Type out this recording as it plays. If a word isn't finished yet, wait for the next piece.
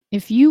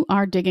If you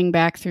are digging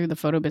back through the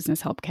Photo Business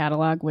Help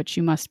catalog, which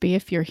you must be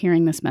if you're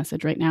hearing this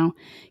message right now,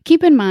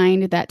 keep in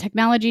mind that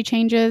technology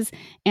changes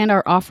and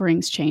our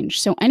offerings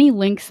change. So any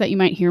links that you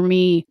might hear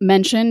me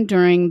mention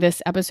during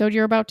this episode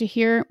you're about to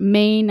hear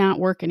may not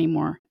work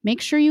anymore.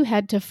 Make sure you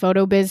head to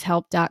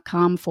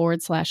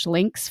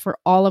photobizhelp.com/links for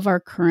all of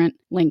our current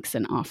links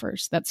and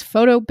offers. That's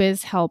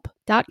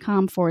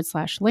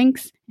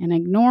photobizhelp.com/links, and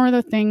ignore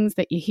the things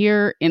that you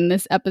hear in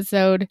this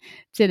episode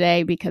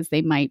today because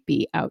they might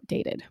be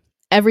outdated.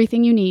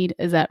 Everything you need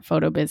is at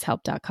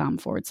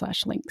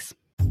photobizhelp.com/links.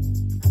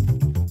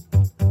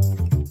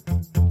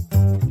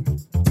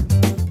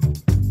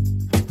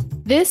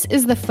 This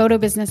is the Photo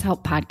Business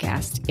Help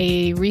Podcast,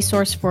 a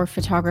resource for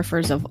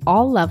photographers of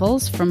all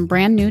levels, from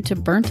brand new to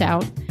burnt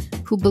out,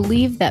 who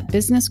believe that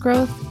business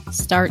growth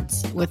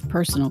starts with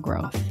personal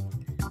growth.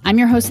 I'm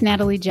your host,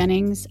 Natalie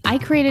Jennings. I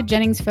created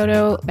Jennings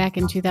Photo back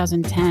in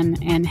 2010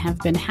 and have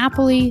been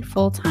happily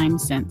full-time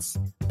since,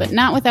 but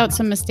not without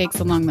some mistakes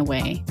along the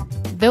way.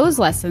 Those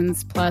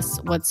lessons, plus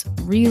what's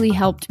really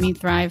helped me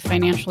thrive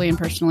financially and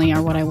personally,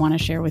 are what I want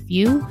to share with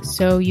you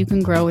so you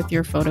can grow with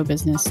your photo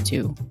business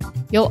too.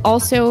 You'll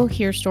also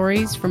hear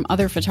stories from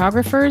other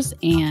photographers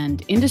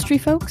and industry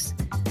folks,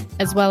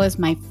 as well as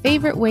my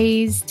favorite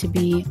ways to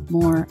be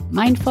more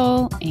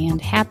mindful and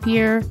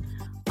happier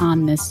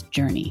on this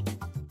journey.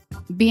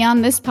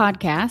 Beyond this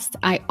podcast,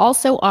 I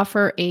also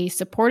offer a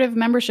supportive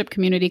membership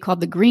community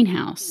called The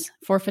Greenhouse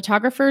for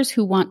photographers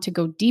who want to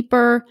go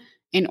deeper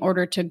in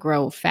order to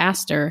grow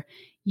faster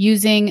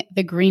using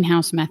the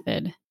Greenhouse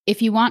method.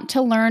 If you want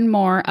to learn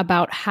more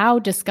about how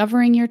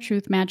discovering your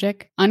truth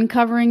magic,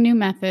 uncovering new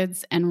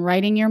methods, and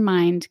writing your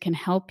mind can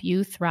help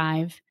you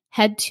thrive,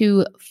 head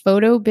to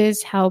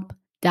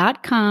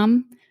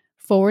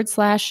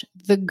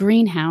photobizhelp.com/the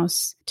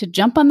greenhouse to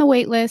jump on the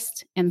wait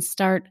list and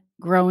start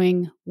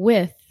growing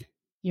with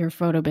your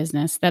photo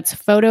business. That's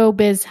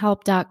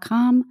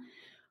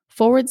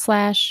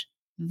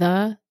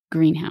photobizhelp.com/the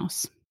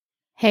greenhouse.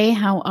 Hey,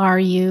 how are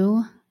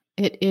you?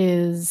 It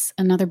is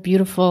another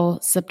beautiful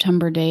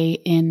September day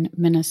in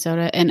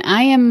Minnesota, and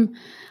I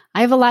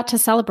have a lot to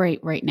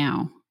celebrate right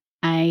now.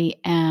 I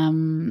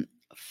am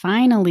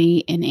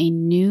finally in a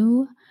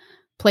new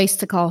place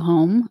to call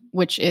home,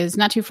 which is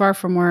not too far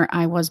from where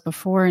I was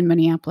before in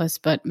Minneapolis,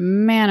 but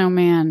man, oh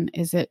man,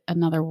 is it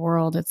another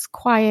world. It's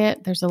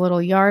quiet. There's a little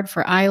yard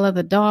for Isla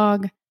the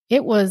dog.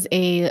 It was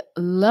a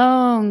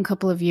long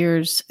couple of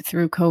years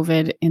through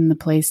COVID in the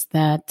place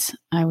that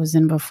I was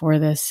in before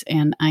this,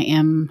 and I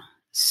am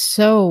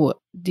so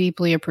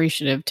deeply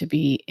appreciative to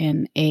be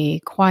in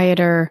a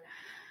quieter,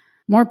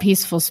 more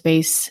peaceful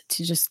space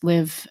to just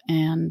live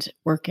and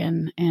work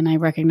in. And I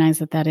recognize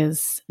that that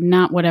is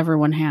not what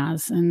everyone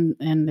has, and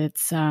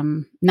it's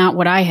not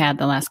what I had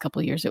the last couple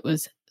of years. It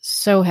was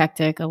so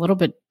hectic, a little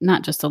bit,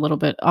 not just a little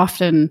bit,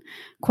 often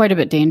quite a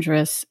bit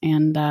dangerous,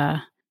 and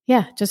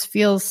just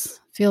feels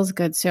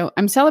good. So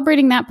I'm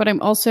celebrating that, but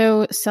I'm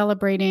also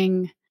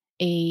celebrating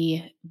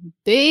a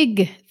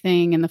big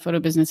thing in the photo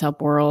business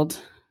help world.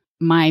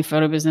 My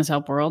photo business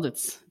help world.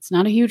 It's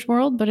not a huge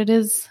world, but it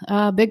is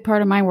a big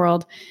part of my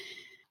world.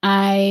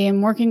 I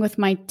am working with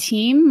my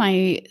team,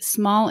 my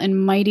small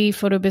and mighty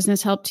photo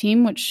business help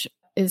team, which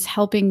is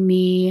helping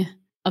me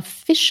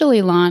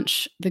officially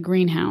launch the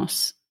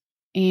Greenhouse.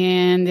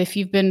 And if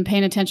you've been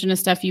paying attention to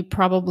stuff, you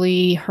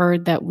probably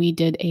heard that we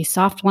did a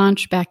soft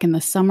launch back in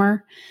the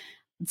summer,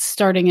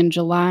 starting in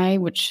July,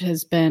 which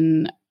has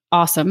been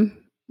awesome.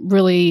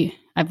 Really,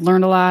 I've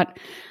learned a lot.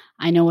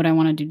 I know what I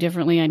want to do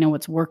differently. I know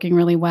what's working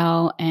really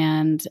well.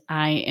 And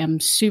I am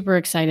super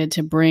excited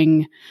to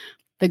bring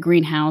the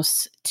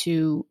Greenhouse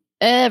to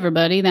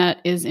everybody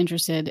that is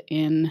interested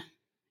in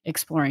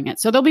exploring it.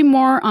 So there'll be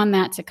more on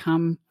that to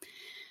come.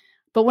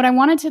 But what I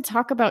wanted to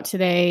talk about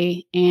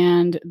today,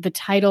 and the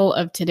title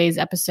of today's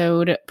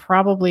episode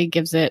probably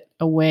gives it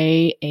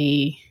away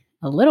a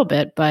little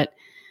bit, but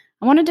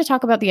I wanted to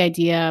talk about the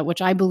idea,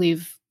 which I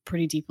believe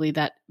pretty deeply,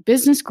 that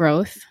business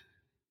growth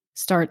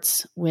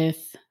starts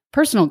with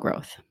personal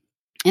growth.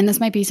 And this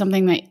might be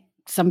something that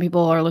some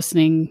people are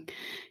listening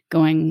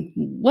going,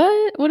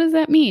 what does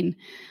that mean?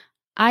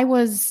 I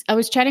was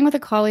chatting with a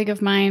colleague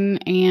of mine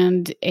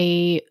and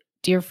a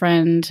dear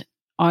friend,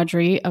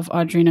 Audrey of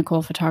Audrey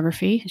Nicole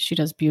Photography. She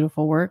does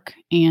beautiful work,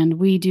 and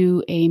we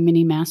do a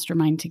mini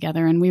mastermind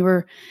together. And we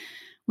were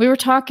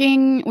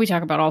talking, we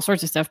talk about all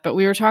sorts of stuff, but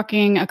we were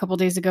talking a couple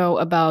days ago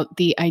about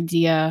the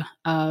idea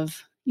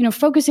of,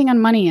 focusing on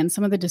money and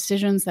some of the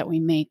decisions that we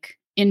make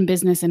in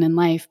business and in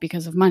life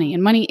because of money.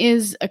 And money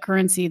is a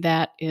currency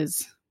that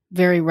is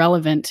very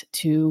relevant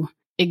to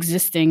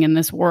existing in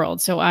this world.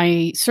 So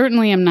I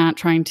certainly am not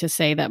trying to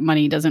say that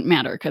money doesn't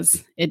matter,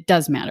 because it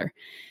does matter.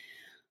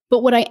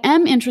 But what I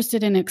am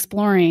interested in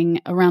exploring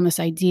around this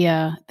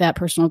idea that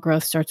personal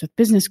growth starts with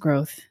business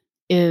growth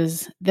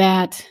is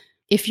that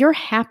if you're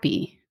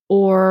happy,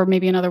 or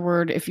maybe another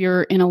word, if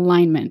you're in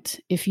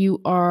alignment, if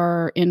you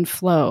are in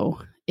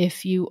flow,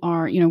 if you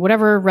are,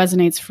 whatever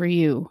resonates for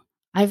you,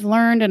 I've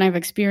learned and I've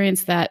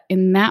experienced that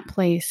in that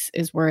place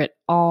is where it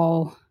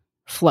all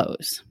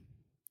flows.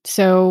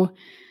 So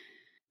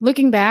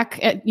looking back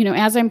at,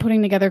 as I'm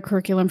putting together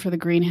curriculum for the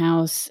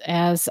greenhouse,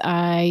 as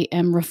I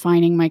am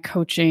refining my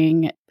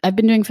coaching, I've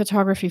been doing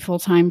photography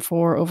full-time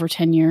for over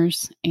 10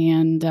 years.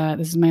 And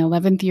this is my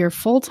 11th year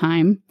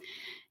full-time.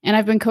 And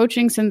I've been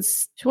coaching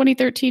since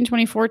 2013,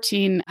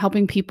 2014,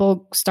 helping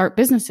people start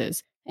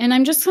businesses. And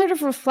I'm just sort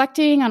of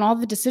reflecting on all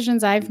the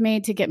decisions I've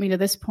made to get me to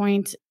this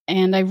point.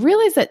 And I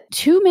realize that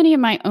too many of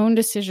my own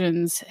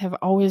decisions have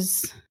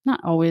not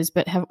always,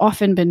 but have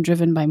often been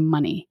driven by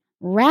money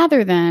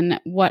rather than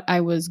what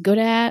I was good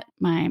at,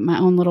 my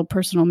own little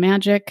personal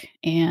magic,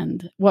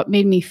 and what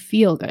made me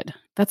feel good.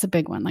 That's a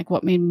big one, like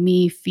what made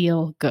me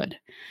feel good.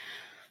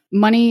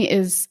 Money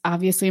is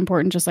obviously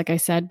important, just like I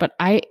said, but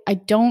I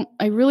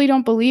really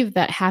don't believe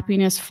that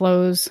happiness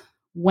flows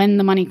when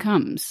the money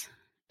comes,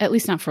 at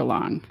least not for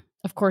long.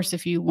 Of course,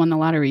 if you won the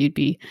lottery, you'd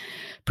be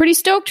pretty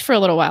stoked for a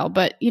little while,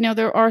 but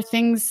there are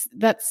things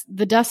that's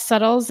the dust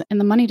settles and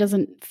the money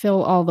doesn't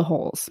fill all the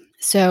holes.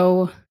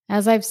 So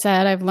as I've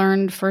said, I've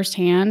learned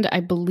firsthand,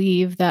 I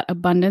believe that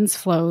abundance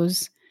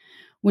flows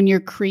when you're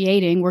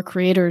creating. We're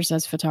creators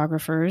as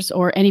photographers,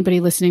 or anybody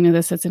listening to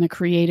this that's in a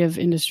creative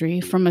industry,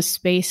 from a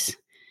space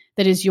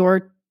that is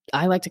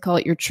I like to call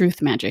it your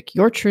truth magic,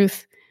 your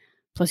truth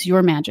plus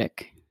your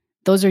magic.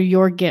 Those are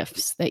your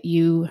gifts that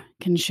you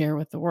can share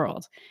with the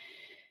world.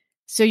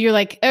 So you're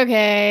like,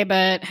 okay,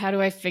 but how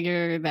do I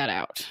figure that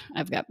out?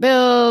 I've got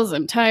bills.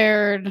 I'm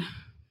tired.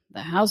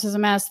 The house is a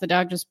mess. The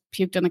dog just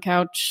puked on the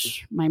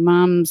couch. My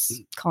mom's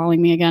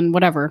calling me again,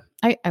 whatever.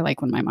 I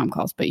like when my mom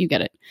calls, but you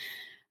get it.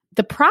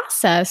 The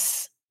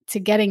process to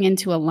getting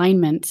into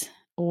alignment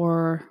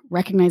or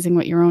recognizing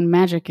what your own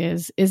magic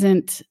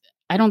isn't,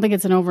 I don't think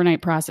it's an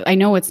overnight process. I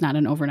know it's not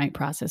an overnight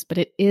process, but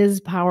it is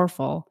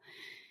powerful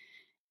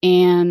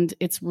and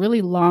it's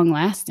really long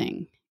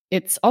lasting.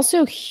 It's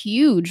also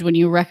huge when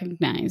you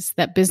recognize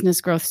that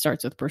business growth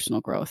starts with personal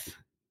growth.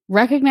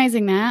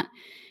 Recognizing that,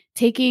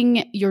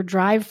 taking your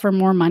drive for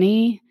more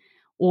money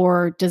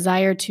or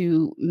desire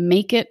to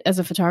make it as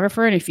a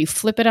photographer, and if you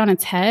flip it on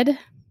its head,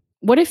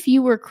 what if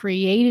you were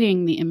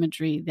creating the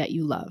imagery that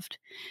you loved,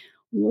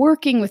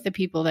 working with the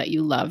people that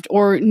you loved,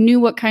 or knew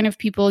what kind of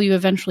people you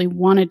eventually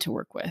wanted to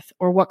work with,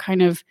 or what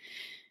kind of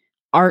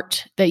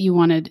art that you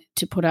wanted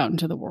to put out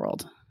into the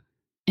world?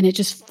 And it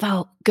just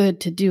felt good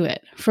to do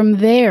it. From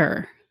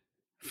there,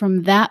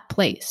 from that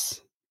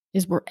place,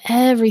 is where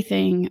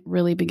everything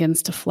really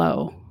begins to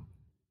flow.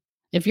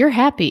 If you're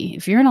happy,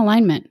 if you're in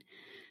alignment,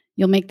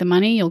 you'll make the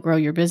money, you'll grow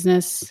your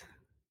business.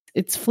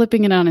 It's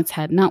flipping it on its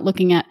head, not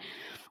looking at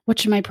what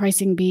should my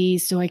pricing be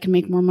so I can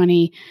make more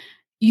money.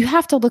 You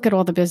have to look at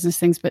all the business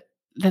things, but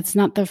that's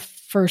not the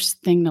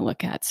first thing to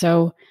look at.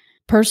 So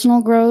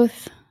personal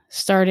growth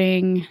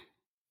starting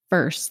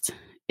first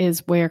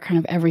is where kind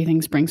of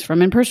everything springs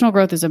from. And personal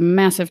growth is a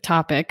massive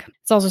topic.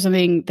 It's also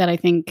something that I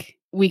think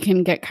we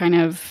can get kind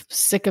of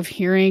sick of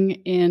hearing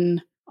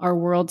in our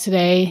world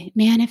today.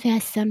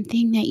 Manifest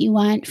something that you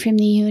want from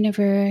the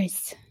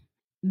universe.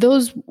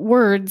 Those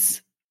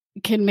words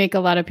can make a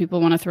lot of people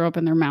want to throw up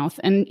in their mouth.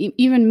 And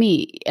even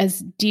me,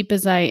 as deep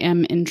as I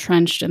am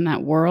entrenched in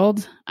that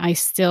world, I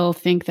still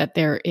think that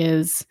there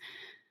is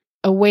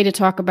a way to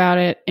talk about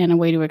it and a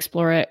way to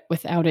explore it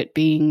without it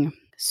being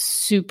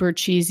super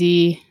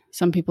cheesy.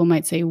 Some people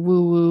might say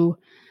woo-woo.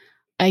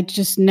 I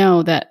just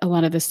know that a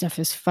lot of this stuff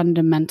is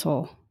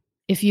fundamental.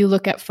 If you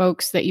look at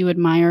folks that you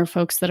admire,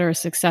 folks that are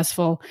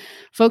successful,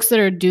 folks that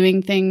are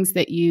doing things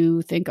that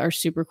you think are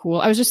super cool.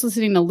 I was just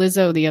listening to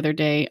Lizzo the other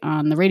day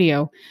on the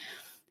radio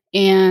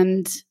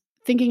and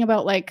thinking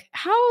about like,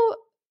 how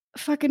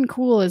fucking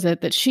cool is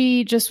it that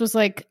she just was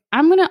like,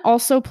 I'm going to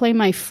also play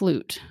my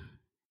flute.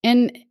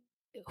 And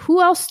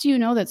who else do you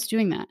know that's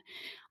doing that?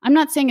 I'm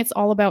not saying it's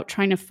all about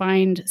trying to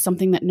find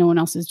something that no one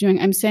else is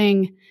doing. I'm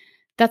saying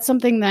that's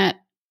something that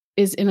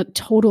is in a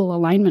total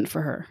alignment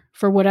for her.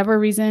 For whatever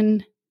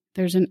reason,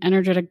 there's an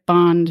energetic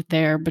bond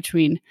there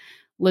between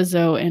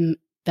Lizzo and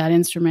that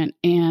instrument,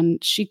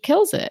 and she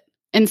kills it.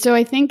 And so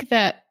I think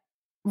that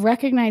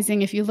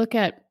recognizing, if you look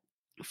at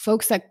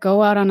folks that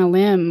go out on a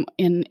limb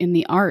in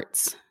the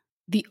arts,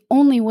 the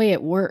only way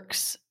it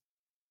works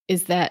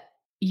is that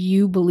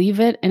you believe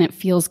it and it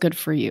feels good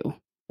for you.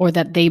 Or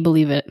that they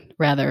believe it,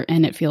 rather,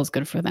 and it feels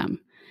good for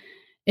them.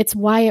 It's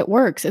why it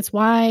works. It's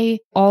why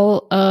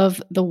all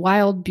of the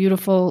wild,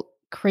 beautiful,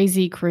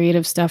 crazy,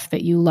 creative stuff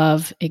that you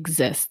love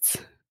exists.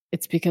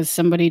 It's because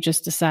somebody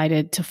just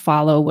decided to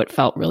follow what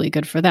felt really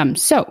good for them.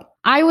 So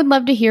I would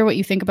love to hear what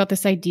you think about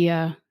this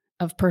idea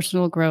of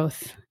personal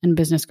growth and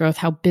business growth,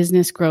 how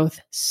business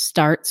growth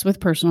starts with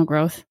personal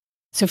growth.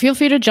 So feel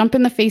free to jump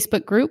in the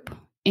Facebook group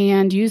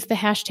and use the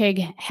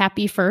hashtag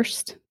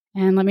 #HappyFirst.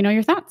 And let me know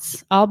your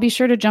thoughts. I'll be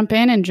sure to jump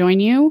in and join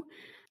you.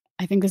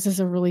 I think this is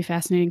a really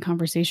fascinating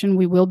conversation.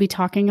 We will be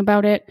talking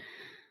about it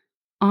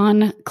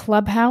on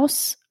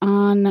Clubhouse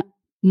on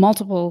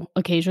multiple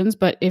occasions.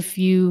 But if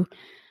you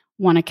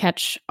want to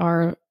catch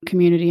our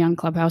community on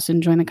Clubhouse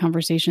and join the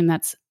conversation,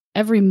 that's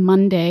every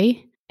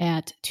Monday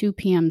at 2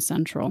 p.m.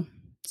 Central.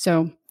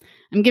 So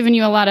I'm giving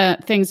you a lot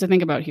of things to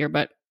think about here,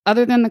 but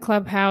Other than the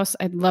Clubhouse,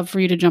 I'd love for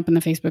you to jump in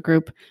the Facebook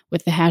group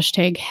with the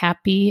hashtag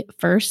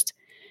 #HappyFirst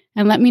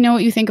and let me know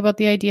what you think about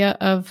the idea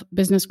of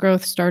business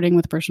growth starting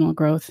with personal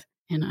growth.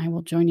 And I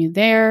will join you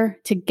there.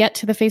 To get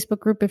to the Facebook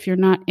group, if you're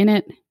not in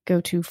it, go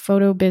to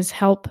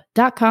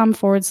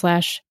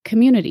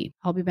photobizhelp.com/community.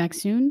 I'll be back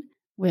soon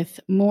with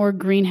more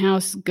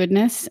greenhouse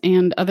goodness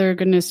and other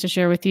goodness to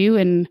share with you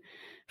in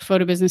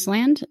photo business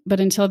land. But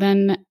until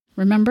then,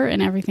 remember,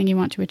 in everything you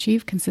want to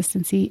achieve,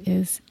 consistency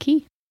is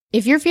key.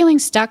 If you're feeling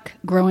stuck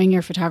growing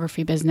your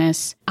photography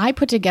business, I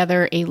put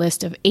together a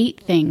list of 8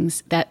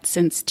 things that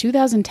since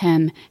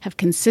 2010 have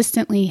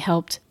consistently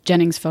helped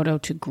Jennings Photo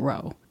to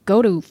grow.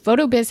 Go to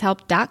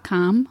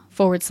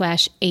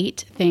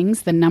photobizhelp.com/8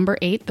 things, the number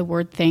 8, the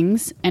word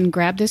things, and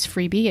grab this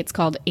freebie. It's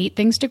called 8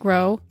 Things to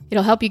Grow.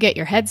 It'll help you get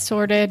your head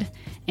sorted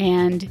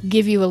and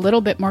give you a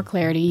little bit more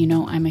clarity. You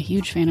know, I'm a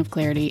huge fan of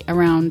clarity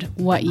around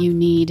what you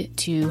need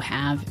to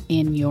have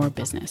in your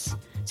business.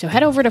 So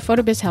head over to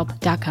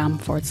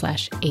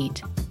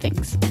photobizhelp.com/8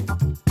 things.